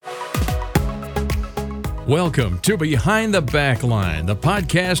Welcome to Behind the Backline, the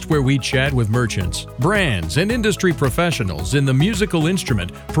podcast where we chat with merchants, brands, and industry professionals in the musical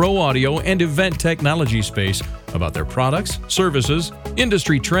instrument, pro audio, and event technology space about their products, services,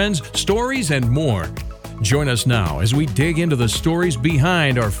 industry trends, stories, and more. Join us now as we dig into the stories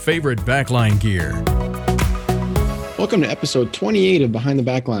behind our favorite backline gear. Welcome to episode 28 of Behind the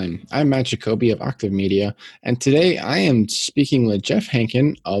Backline. I'm Matt Jacoby of Octave Media, and today I am speaking with Jeff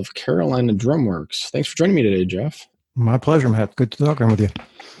Hankin of Carolina Drumworks. Thanks for joining me today, Jeff. My pleasure, Matt. Good to talk with you.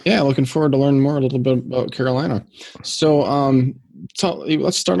 Yeah, looking forward to learning more a little bit about Carolina. So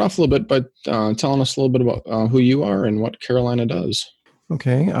let's start off a little bit by telling us a little bit about who you are and what Carolina does.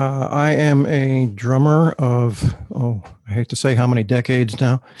 Okay. I am a drummer of, I hate to say how many decades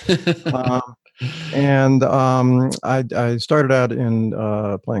now. And I started out in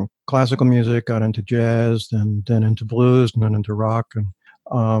playing classical music, got into jazz, then into blues, and then into rock,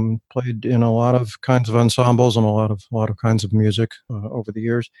 and played in a lot of kinds of ensembles and a lot of kinds of music over the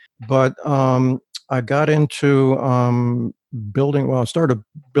years. But I got into I started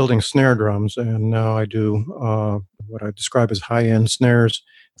building snare drums, and now I do what I describe as high-end snares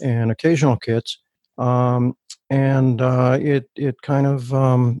and occasional kits. It kind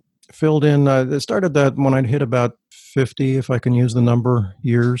of filled in. It started that when I'd hit about 50, if I can use the number,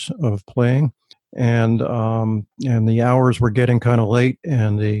 years of playing, and the hours were getting kind of late,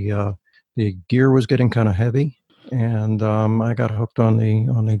 and the gear was getting kind of heavy, and I got hooked on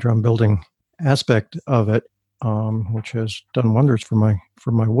the drum building aspect of it, which has done wonders for my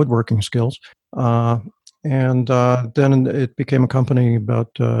woodworking skills. Then it became a company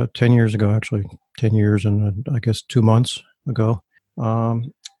about 10 years ago, actually 10 years and I guess 2 months ago.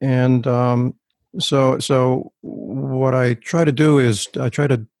 So what I try to do is I try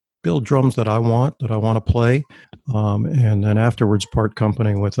to build drums that I want to play, and then afterwards part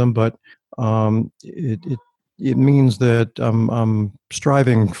company with them. But it means that I'm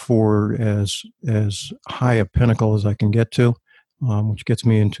striving for as high a pinnacle as I can get to, which gets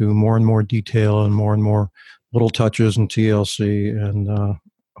me into more and more detail and more little touches and TLC, and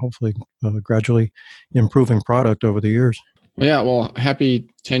hopefully gradually improving product over the years. Yeah, well, happy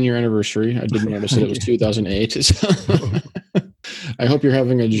 10-year anniversary. I did notice that it was 2008. So I hope you're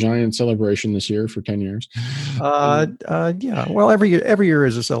having a giant celebration this year for 10 years. Yeah. Well, every year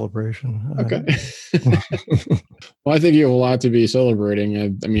is a celebration. Okay. Well, I think you have a lot to be celebrating.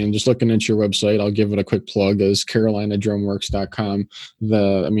 I mean, just looking at your website, I'll give it a quick plug, is carolinadrumworks.com.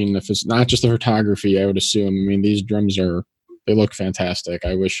 If it's not just the photography, I would assume, these drums they look fantastic.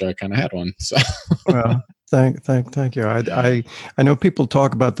 I wish I kind of had one. So. Well, thank you. I know people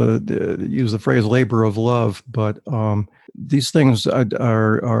talk about use the phrase labor of love, but these things I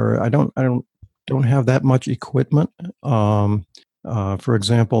don't have that much equipment. For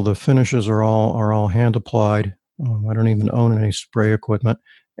example, the finishes are all hand applied. I don't even own any spray equipment,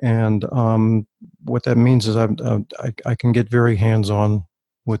 and what that means is I can get very hands on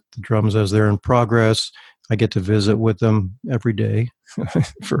with the drums as they're in progress. I get to visit with them every day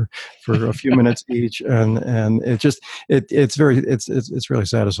for a few minutes each, and it's really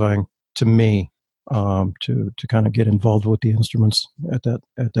satisfying to me to kind of get involved with the instruments at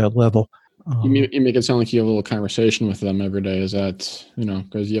that level. You make it sound like you have a little conversation with them every day. Is that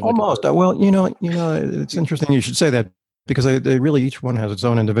because you have almost? Well, it's interesting you should say that, because they really, each one has its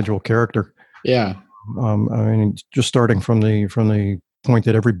own individual character. Yeah. Just starting from the point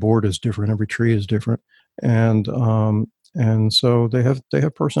that every board is different, every tree is different. And so they have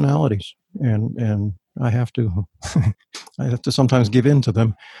personalities, and I have to sometimes give in to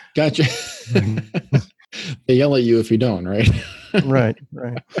them. Gotcha. They yell at you if you don't, right? Right.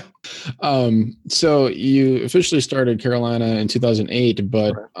 So you officially started Carolina in 2008,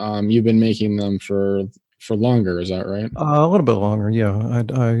 but you've been making them for longer. Is that right? A little bit longer, yeah.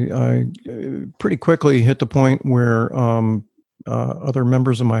 I pretty quickly hit the point where other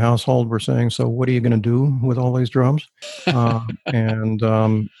members of my household were saying, "So, what are you going to do with all these drums?" And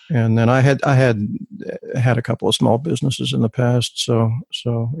then I had a couple of small businesses in the past, so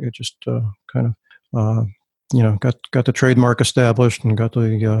it just kind of got the trademark established and got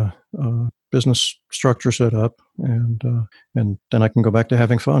the business structure set up, and then I can go back to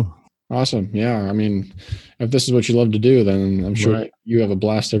having fun. Awesome. Yeah. If this is what you love to do, then I'm sure you have a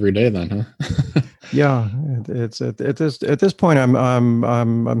blast every day then, huh? Yeah. It's at this point,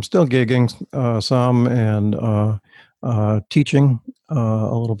 I'm still gigging some, and teaching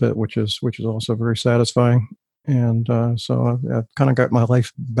a little bit, which is also very satisfying. And so I've kind of got my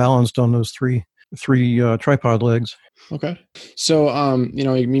life balanced on those three tripod legs. Okay. So,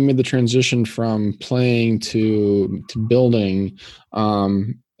 you made the transition from playing to building.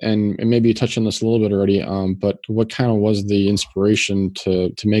 and maybe you touched on this a little bit already, but what kind of was the inspiration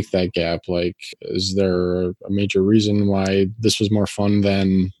to make that gap? Like, is there a major reason why this was more fun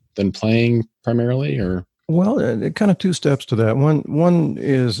than playing primarily, or? Well, kind of two steps to that. One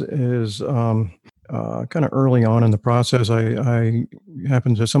is kind of early on in the process. I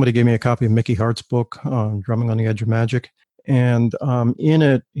happened to somebody gave me a copy of Mickey Hart's book, Drumming on the Edge of Magic, and in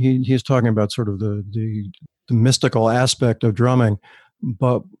it he's talking about sort of the mystical aspect of drumming,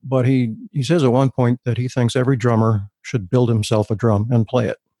 but he says at one point that he thinks every drummer should build himself a drum and play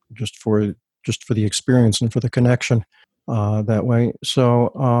it just for the experience and for the connection that way.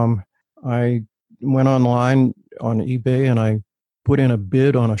 So I went online on eBay and I put in a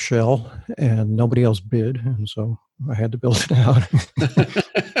bid on a shell, and nobody else bid, and so I had to build it out.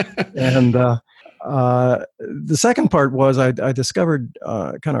 And the second part was I discovered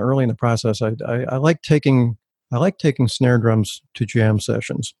kind of early in the process I like taking snare drums to jam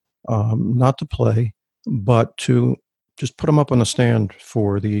sessions, not to play, but to just put them up on the stand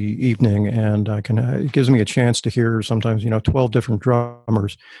for the evening, and it gives me a chance to hear sometimes 12 different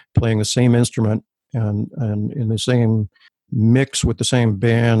drummers playing the same instrument and in the same mix with the same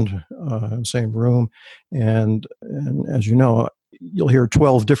band, same room, and as you know, you'll hear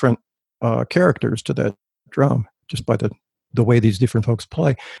 12 different characters to that drum just by the way these different folks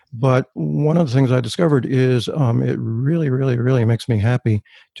play. But one of the things I discovered is it really, really, really makes me happy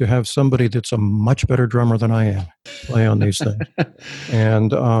to have somebody that's a much better drummer than I am play on these things.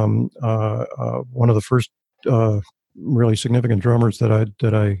 And one of the first really significant drummers that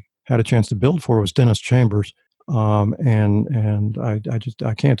I had a chance to build for was Dennis Chambers. And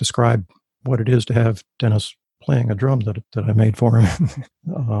I can't describe what it is to have Dennis playing a drum that I made for him.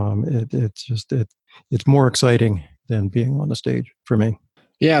 It's more exciting than being on the stage for me.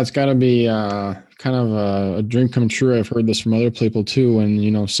 Yeah, it's got to be kind of a dream come true. I've heard this from other people too.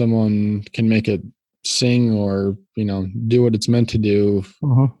 When someone can make it sing or do what it's meant to do.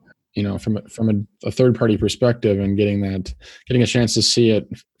 Uh-huh. From a third party perspective, and getting a chance to see it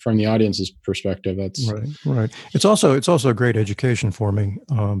from the audience's perspective. That's right. It's also a great education for me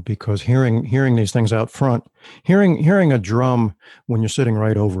because hearing these things out front, hearing a drum when you're sitting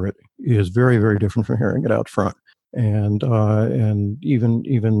right over it is very, very different from hearing it out front. And even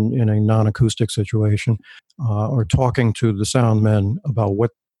in a non-acoustic situation, or talking to the sound men about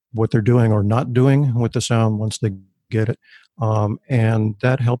what they're doing or not doing with the sound once they get it. And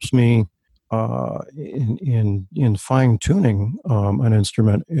that helps me in fine tuning an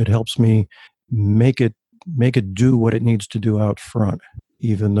instrument. It helps me make it do what it needs to do out front,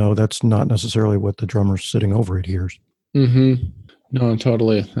 even though that's not necessarily what the drummer sitting over it hears. Mm-hmm. No,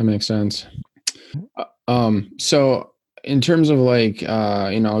 totally, that makes sense. So in terms of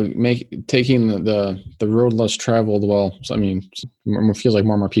taking the road less traveled, it feels like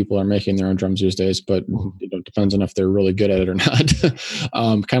more and more people are making their own drums these days, but it depends on if they're really good at it or not.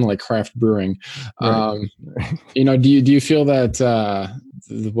 Kind of like craft brewing. Right. Do you feel that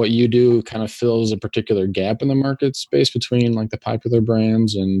what you do kind of fills a particular gap in the market space between like the popular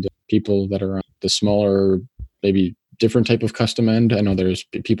brands and people that are on the smaller, maybe different type of custom end? I know there's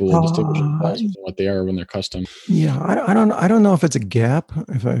people who distinguish themselves and what they are when they're custom. Yeah, I don't know if it's a gap.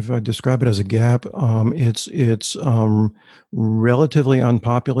 If I describe it as a gap, it's relatively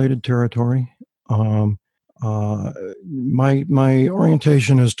unpopulated territory. My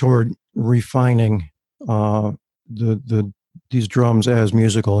orientation is toward refining these drums as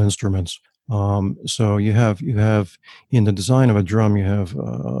musical instruments. So you have in the design of a drum, you have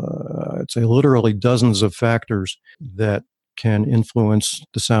I'd say literally dozens of factors that can influence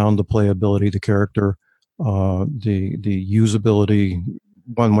the sound, the playability, the character, the usability,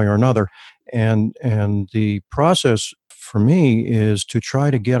 one way or another. And the process for me is to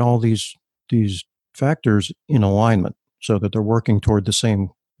try to get all these factors in alignment so that they're working toward the same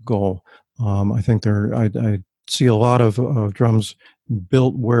goal. I think I see a lot of drums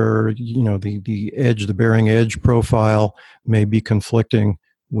built where the bearing edge profile may be conflicting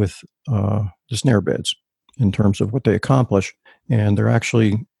with the snare beds in terms of what they accomplish, and they're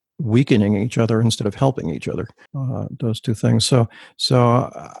actually weakening each other instead of helping each other. Those two things. So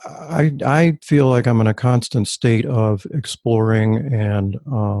I feel like I'm in a constant state of exploring and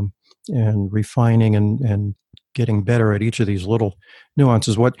refining and getting better at each of these little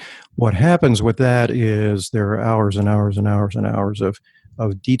nuances. What happens with that is there are hours and hours and hours and hours of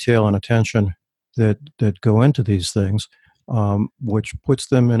detail and attention that go into these things, which puts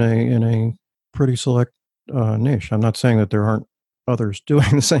them in a pretty select niche. I'm not saying that there aren't others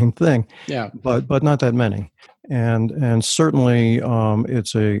doing the same thing, but not that many. And certainly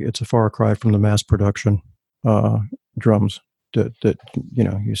it's a far cry from the mass production drums that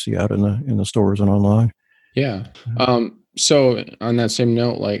you see out in the stores and online. Yeah. So on that same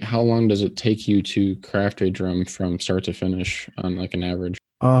note, like how long does it take you to craft a drum from start to finish on like an average?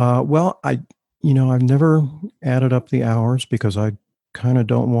 Well, I've never added up the hours because I kind of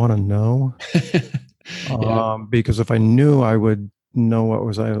don't want to know. Yeah. Because if I knew, I would know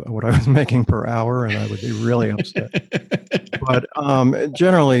what I was making per hour, and I would be really upset. But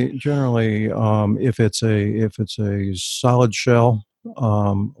generally, if it's a solid shell,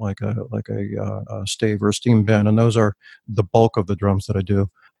 like a stave or a steam bend, and those are the bulk of the drums that I do.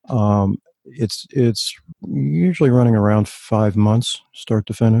 It's usually running around 5 months, start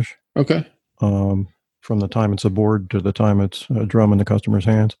to finish. Okay. From the time it's aboard to the time it's a drum in the customer's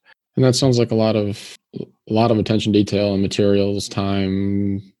hands. And that sounds like a lot of attention detail and materials,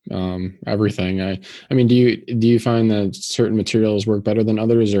 time, everything. I mean, do you find that certain materials work better than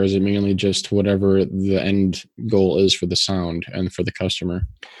others, or is it mainly just whatever the end goal is for the sound and for the customer?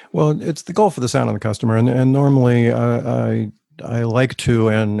 Well, it's the goal for the sound of the customer, and normally I like to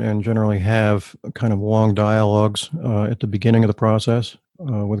and generally have kind of long dialogues at the beginning of the process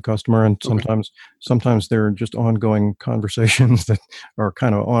with the customer, and sometimes they're just ongoing conversations that are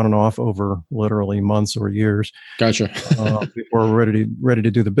kind of on and off over literally months or years. Gotcha. Before we're ready to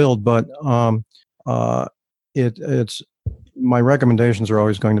do the build. But it's my recommendations are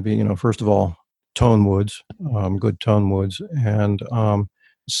always going to be, first of all, tone woods, good tone woods, and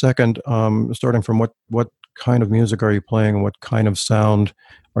second, starting from what kind of music are you playing, and what kind of sound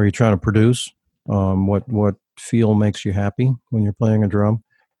are you trying to produce? What feel makes you happy when you're playing a drum,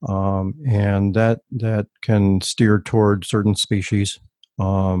 and that can steer toward certain species.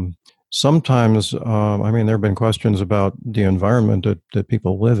 Sometimes, I mean, there have been questions about the environment that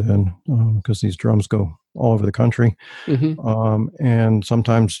people live in, because these drums go all over the country, and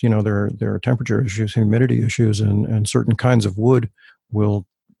sometimes there are temperature issues, humidity issues, and certain kinds of wood will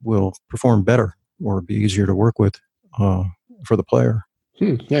perform better or be easier to work with for the player.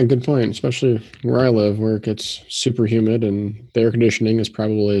 Yeah, good point. Especially where I live, where it gets super humid, and the air conditioning is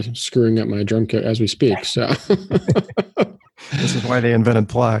probably screwing up my drum kit as we speak. So this is why they invented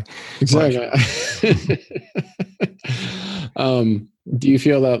ply. Exactly. Do you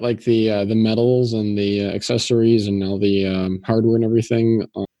feel that like the metals and the accessories and all the hardware and everything,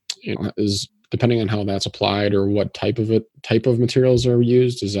 is depending on how that's applied or what type of materials are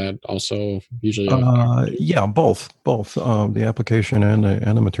used? Is that also usually? Yeah, both the application and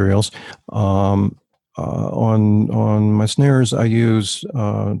the materials. On my snares, I use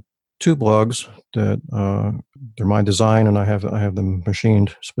tube lugs that they're my design, and I have them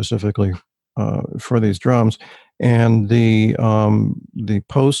machined specifically for these drums. And the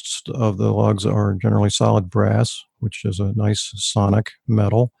posts of the lugs are generally solid brass, which is a nice sonic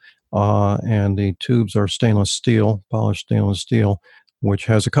metal. And the tubes are stainless steel, polished stainless steel, which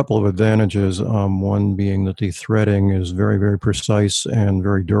has a couple of advantages. One being that the threading is very, very precise and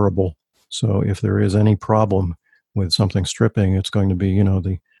very durable. So if there is any problem with something stripping, it's going to be,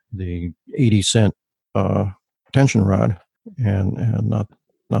 the 80-cent tension rod and not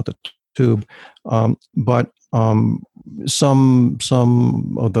the tube. But some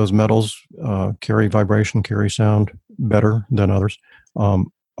of those metals carry vibration, carry sound better than others.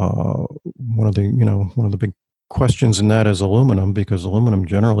 One of the big questions in that is aluminum, because aluminum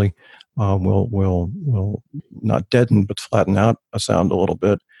generally will not deaden but flatten out a sound a little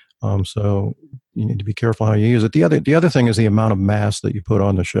bit. So you need to be careful how you use it. The other thing is the amount of mass that you put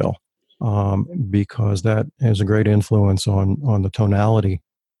on the shell, because that has a great influence on the tonality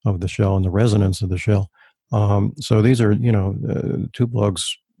of the shell and the resonance of the shell. So these are, tube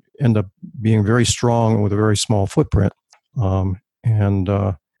lugs end up being very strong with a very small footprint. And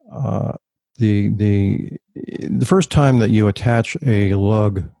the first time that you attach a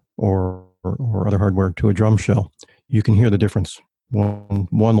lug or other hardware to a drum shell, you can hear the difference. One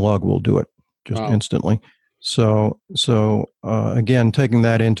lug will do it just instantly. So again, taking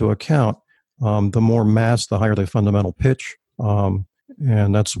that into account, the more mass, the higher the fundamental pitch.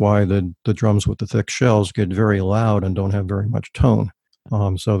 And that's why the drums with the thick shells get very loud and don't have very much tone.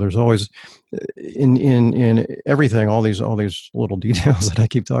 So there's always in everything, all these little details that I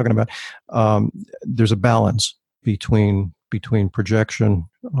keep talking about. There's a balance between projection,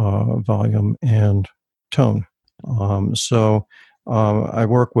 volume, and tone. So I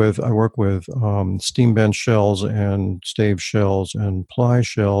work with steam bend shells and stave shells and ply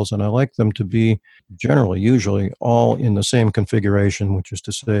shells, and I like them to be usually all in the same configuration, which is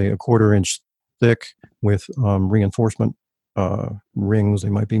to say a 1/4 inch thick with reinforcement rings. They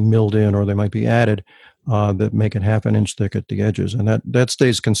might be milled in or they might be added that make it 1/2 inch thick at the edges, and that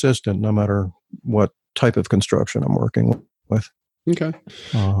stays consistent no matter what type of construction I'm working with. Okay.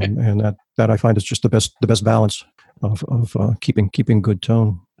 And that I find is just the best balance of keeping good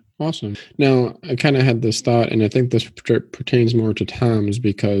tone. Awesome. Now, I kind of had this thought, and I think this pertains more to toms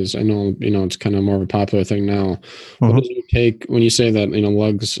because I know, it's kind of more of a popular thing now. What does it take when you say that,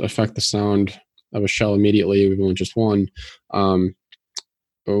 lugs affect the sound of a shell immediately, even with just one?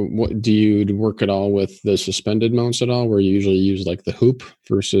 What do you work at all with the suspended mounts at all, where you usually use like the hoop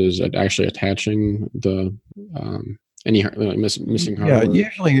versus actually attaching the any missing hardware? Yeah,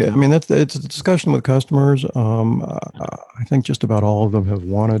 usually, I mean, it's a discussion with customers. I think just about all of them have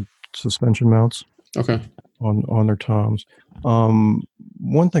wanted suspension mounts. Okay. On their toms.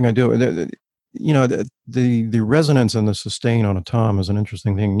 One thing I do, the resonance and the sustain on a tom is an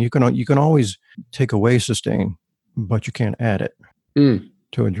interesting thing. You can always take away sustain, but you can't add it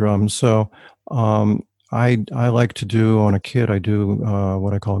to a drum. So I like to do on a kit. I do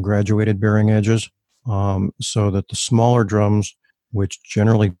what I call graduated bearing edges. So that the smaller drums, which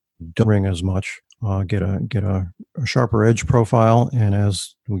generally don't ring as much, get a sharper edge profile, and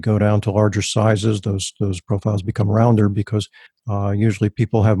as we go down to larger sizes, those profiles become rounder because usually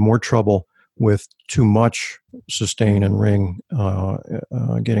people have more trouble with too much sustain and ring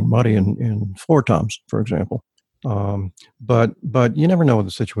getting muddy in floor toms, for example. But you never know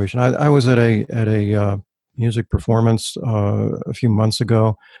the situation. I was at a music performance a few months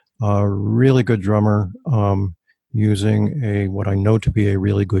ago. A really good drummer using what I know to be a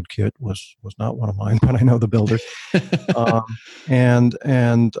really good kit was not one of mine, but I know the builder, and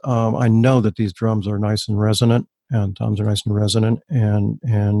I know that these drums are nice and resonant, and toms are nice and resonant, and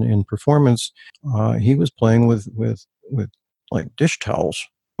in performance, he was playing with like dish towels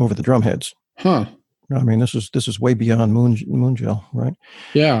over the drum heads. Huh. I mean, this is way beyond moon gel, right?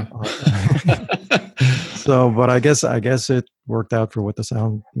 Yeah. So, but I guess it worked out for what the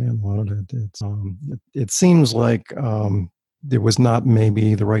sound man wanted. It seems like there was not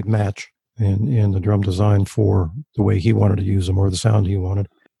maybe the right match in the drum design for the way he wanted to use them, or the sound he wanted,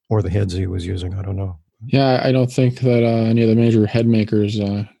 or the heads he was using. I don't know. Yeah, I don't think that any of the major head makers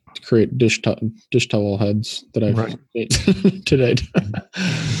create dish towel heads that I've made to date.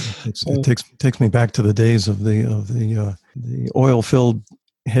 It takes me back to the days of the oil filled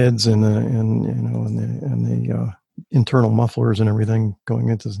heads and the internal mufflers and everything going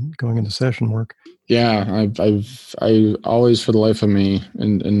into session work. Yeah, I always, for the life of me,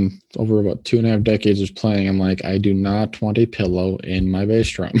 and over about 2.5 decades of playing, I'm like, I do not want a pillow in my bass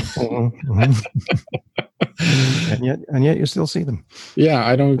drum. and yet you still see them. Yeah,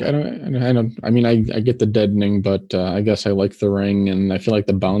 I don't. I mean, I get the deadening, but I guess I like the ring, and I feel like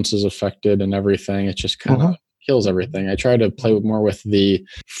the bounce is affected and everything. It just kind of kills everything. I try to play more with the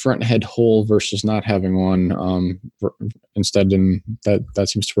front head hole versus not having one instead, and that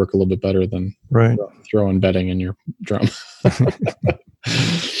seems to work a little bit better than throwing bedding in your drum.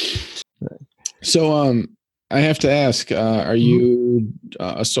 So I have to ask, are you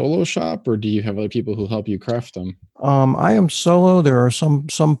a solo shop, or do you have other people who help you craft them? I am solo. There are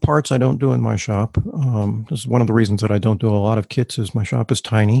some parts I don't do in my shop. This is one of the reasons that I don't do a lot of kits is my shop is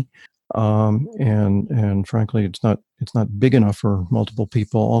tiny. And frankly, it's not big enough for multiple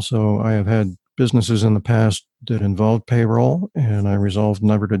people. Also, I have had businesses in the past that involved payroll, and I resolved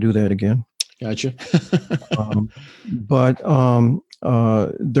never to do that again. Gotcha. But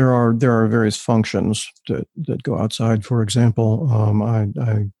there are various functions that go outside. For example,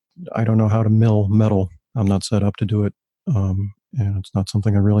 I don't know how to mill metal. I'm not set up to do it, and it's not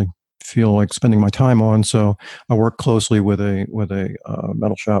something I really feel like spending my time on. So I work closely with a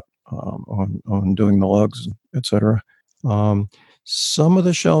metal shop on doing the lugs, etc. Some of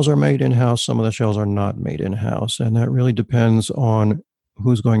the shells are made in-house, some of the shells are not made in-house, and that really depends on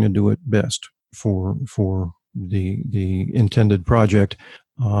who's going to do it best for the intended project.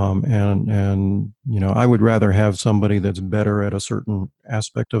 And I would rather have somebody that's better at a certain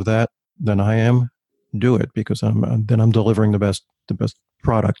aspect of that than I am do it, because I'm delivering the best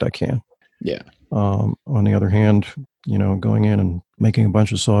product I can. Yeah. On the other hand, going in and making a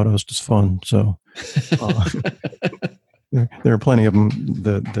bunch of sawdust is fun. So there are plenty of them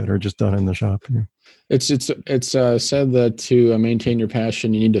that are just done in the shop. Yeah. It's said that to maintain your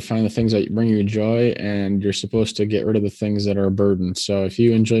passion, you need to find the things that bring you joy, and you're supposed to get rid of the things that are a burden. So if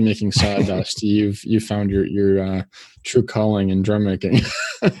you enjoy making sawdust, you've found your true calling in drum making.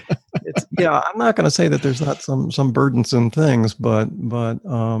 I'm not going to say that there's not some burdensome things, but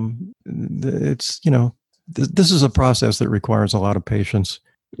it's this is a process that requires a lot of patience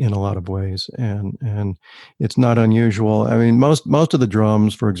in a lot of ways, and it's not unusual. I mean, most of the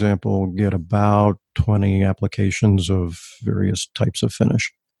drums, for example, get about 20 applications of various types of finish.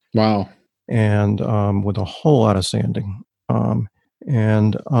 Wow. And with a whole lot of sanding. And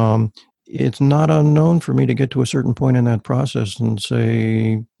it's not unknown for me to get to a certain point in that process and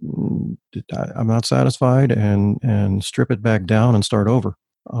say, I'm not satisfied, and strip it back down and start over,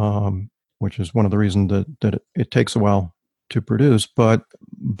 which is one of the reasons that it takes a while to produce. But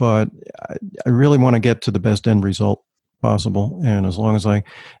I really want to get to the best end result possible. And as long as I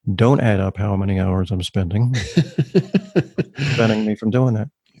don't add up how many hours I'm spending, preventing me from doing that.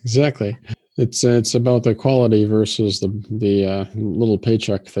 Exactly. It's about the quality versus the little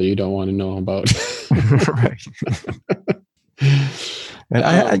paycheck that you don't want to know about. Right. And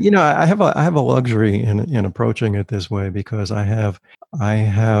I have a luxury in approaching it this way, because there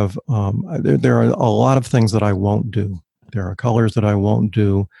are a lot of things that I won't do. There are colors that I won't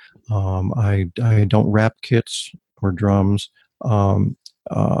do. I don't wrap kits or drums.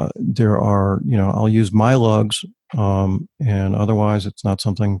 There are, I'll use my lugs, and otherwise it's not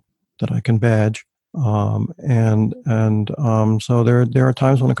something that I can badge. So there are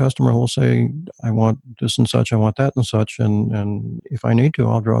times when a customer will say, I want this and such, I want that and such. And if I need to,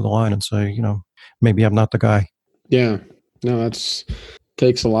 I'll draw the line and say, maybe I'm not the guy. Yeah, no,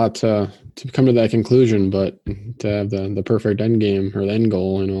 takes a lot to come to that conclusion, but to have the perfect end game or the end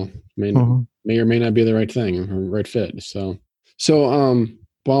goal, may or may not be the right thing or right fit. So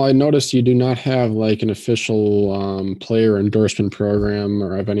while I noticed you do not have like an official player endorsement program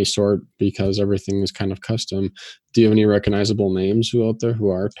or of any sort, because everything is kind of custom, do you have any recognizable names out there who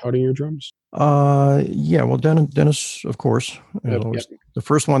are touting your drums? Yeah, well, Dennis, of course, is always the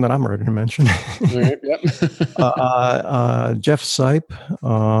first one that I'm ready to mention. All right, yep. Jeff Sipe,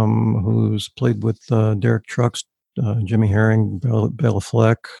 who's played with Derek Trucks, Jimmy Herring, Bela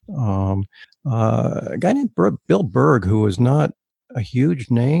Fleck, a guy named Bill Berg, who was not a huge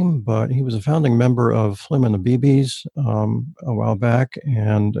name, but he was a founding member of Flim and the BBs a while back,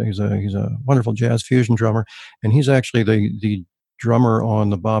 and he's a wonderful jazz fusion drummer, and he's actually the drummer on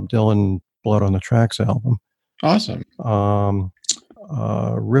the Bob Dylan Blood on the Tracks album. Awesome.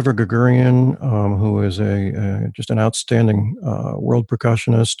 River Gagurian, who is just an outstanding world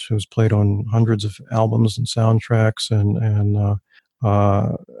percussionist who's played on hundreds of albums and soundtracks, and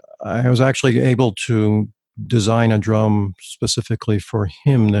I was actually able to design a drum specifically for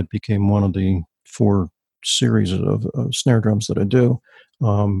him that became one of the 4 series of snare drums that I do,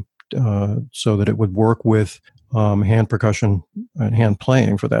 so that it would work with hand percussion and hand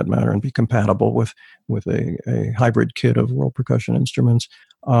playing, for that matter, and be compatible with a hybrid kit of world percussion instruments.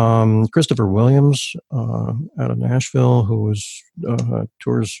 Christopher Williams out of Nashville, who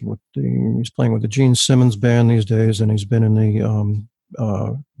tours he's playing with the Gene Simmons band these days, and he's been in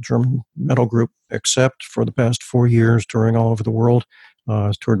the German metal group Accept for the past 4 years, touring all over the world.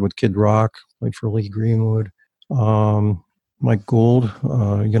 He's toured with Kid Rock, played for Lee Greenwood. Mike Gould,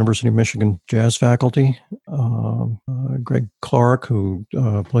 University of Michigan jazz faculty. Greg Clark, who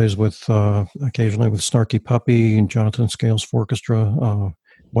plays occasionally with Snarky Puppy and Jonathan Scales Orchestra.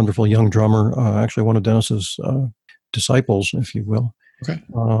 Wonderful young drummer, actually one of Dennis's disciples, if you will. Okay.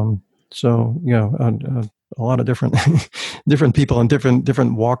 A lot of different people in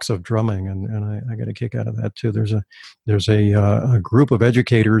different walks of drumming, and I get a kick out of that too. There's a group of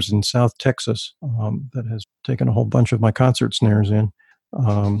educators in South Texas that has taken a whole bunch of my concert snares in,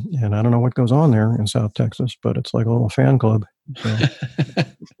 and I don't know what goes on there in South Texas, but it's like a little fan club. So.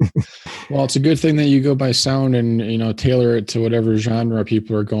 Well, it's a good thing that you go by sound and tailor it to whatever genre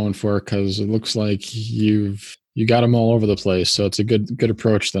people are going for, because it looks like you got them all over the place. So it's a good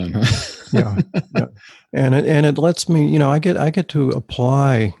approach then. Yeah. And it lets me, I get to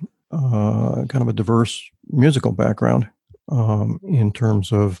apply kind of a diverse musical background in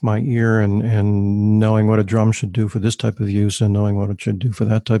terms of my ear and knowing what a drum should do for this type of use and knowing what it should do for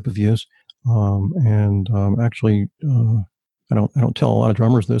that type of use. Actually, I don't tell a lot of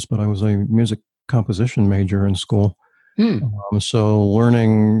drummers this, but I was a music composition major in school. So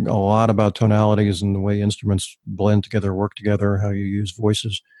learning a lot about tonalities and the way instruments blend together, work together, how you use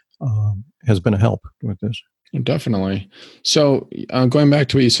voices, has been a help with this. Definitely. So going back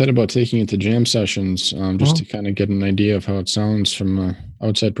to what you said about taking it to jam sessions, to kind of get an idea of how it sounds from an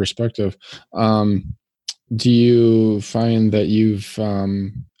outside perspective, do you find that you've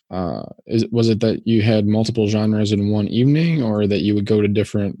was it that you had multiple genres in one evening, or that you would go to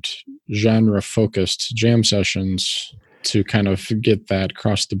different genre focused jam sessions to kind of get that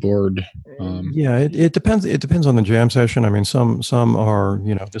across the board? Yeah, it depends. It depends on the jam session. I mean, some are,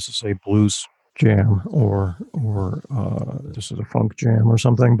 this is a blues jam or this is a funk jam or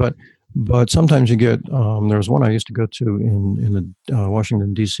something. But sometimes you get, there was one I used to go to in the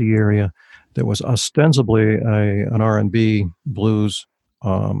Washington, D.C. area that was ostensibly an R&B blues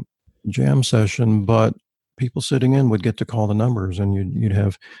jam session, but people sitting in would get to call the numbers, and you'd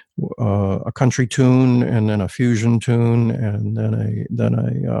have a country tune, and then a fusion tune, and then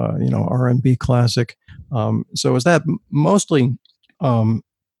a R&B classic. So is that mostly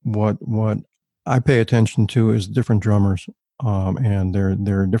what I pay attention to is different drummers. And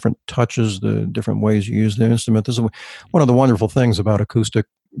there are different touches, the different ways you use the instrument. This is one of the wonderful things about acoustic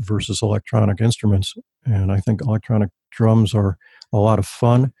versus electronic instruments. And I think electronic drums are a lot of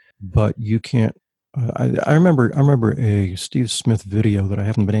fun, but you can't. I remember a Steve Smith video that I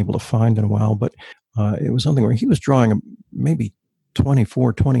haven't been able to find in a while, but it was something where he was drawing maybe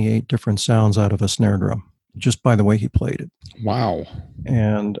 24, 28 different sounds out of a snare drum just by the way he played it. Wow.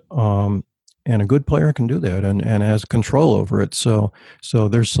 And a good player can do that and has control over it. So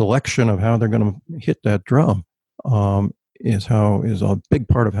their selection of how they're going to hit that drum is a big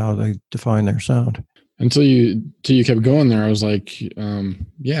part of how they define their sound. Until you kept going there, I was like,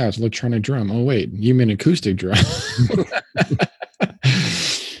 yeah, it's electronic drum. Oh wait, you mean acoustic drum?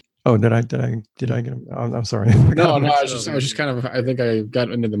 Oh, did I get? I'm sorry. No, I was just kind of. I think I got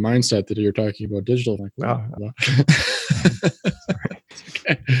into the mindset that you're talking about digital. Like, wow.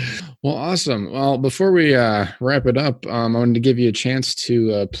 Okay. Well, awesome. Well, before we wrap it up, I wanted to give you a chance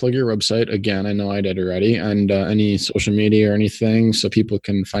to plug your website again. I know I did already, and any social media or anything, so people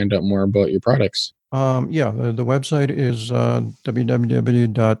can find out more about your products. The website is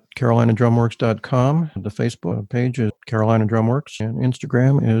www.carolinadrumworks.com. The Facebook page is Carolina Drumworks, and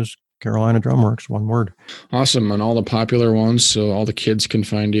Instagram is Carolina Drumworks, one word. Awesome. And all the popular ones, so all the kids can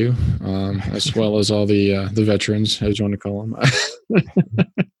find you, as well as all the veterans, as you want to call them.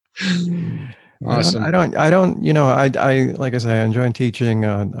 Awesome. I don't, like I say, I enjoy teaching.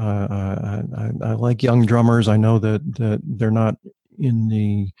 I like young drummers. I know that they're not in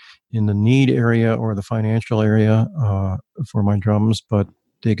the need area or the financial area for my drums, but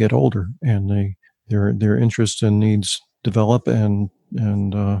they get older and their interests and needs develop, and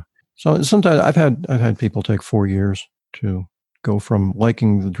so sometimes I've had people take 4 years to go from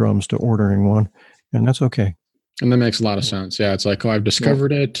liking the drums to ordering one, and that's okay. And that makes a lot of sense. Yeah, it's like, I've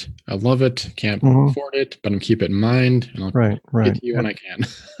discovered it, I love it, can't afford it, but I'm keep it in mind, and I'll get to you when I can.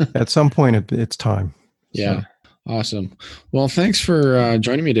 At some point, it's time. Yeah. So. Awesome. Well, thanks for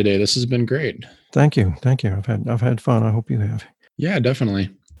joining me today. This has been great. Thank you. I've had fun. I hope you have. Yeah,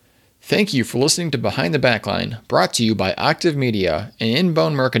 definitely. Thank you for listening to Behind the Backline, brought to you by Octave Media, an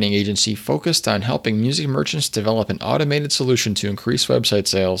inbound marketing agency focused on helping music merchants develop an automated solution to increase website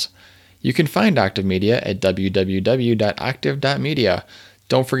sales. You can find Octave Media at www.octave.media.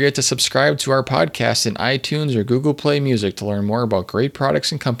 Don't forget to subscribe to our podcast in iTunes or Google Play Music to learn more about great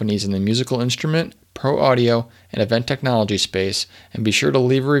products and companies in the musical instrument, pro audio, and event technology space, and be sure to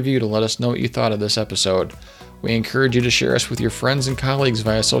leave a review to let us know what you thought of this episode. We encourage you to share us with your friends and colleagues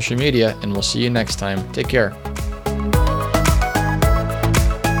via social media, and we'll see you next time. Take care.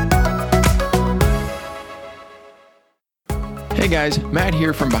 Hey guys, Matt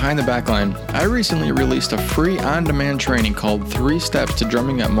here from Behind the Backline. I recently released a free on-demand training called 3 Steps to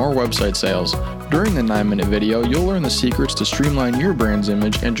Drumming Up More Website Sales. During the 9-minute video, you'll learn the secrets to streamline your brand's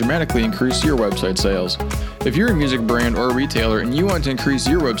image and dramatically increase your website sales. If you're a music brand or a retailer and you want to increase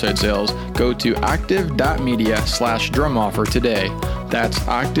your website sales, go to octave.media/drumoffer today. That's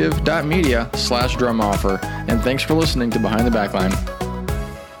octave.media/drumoffer. And thanks for listening to Behind the Backline.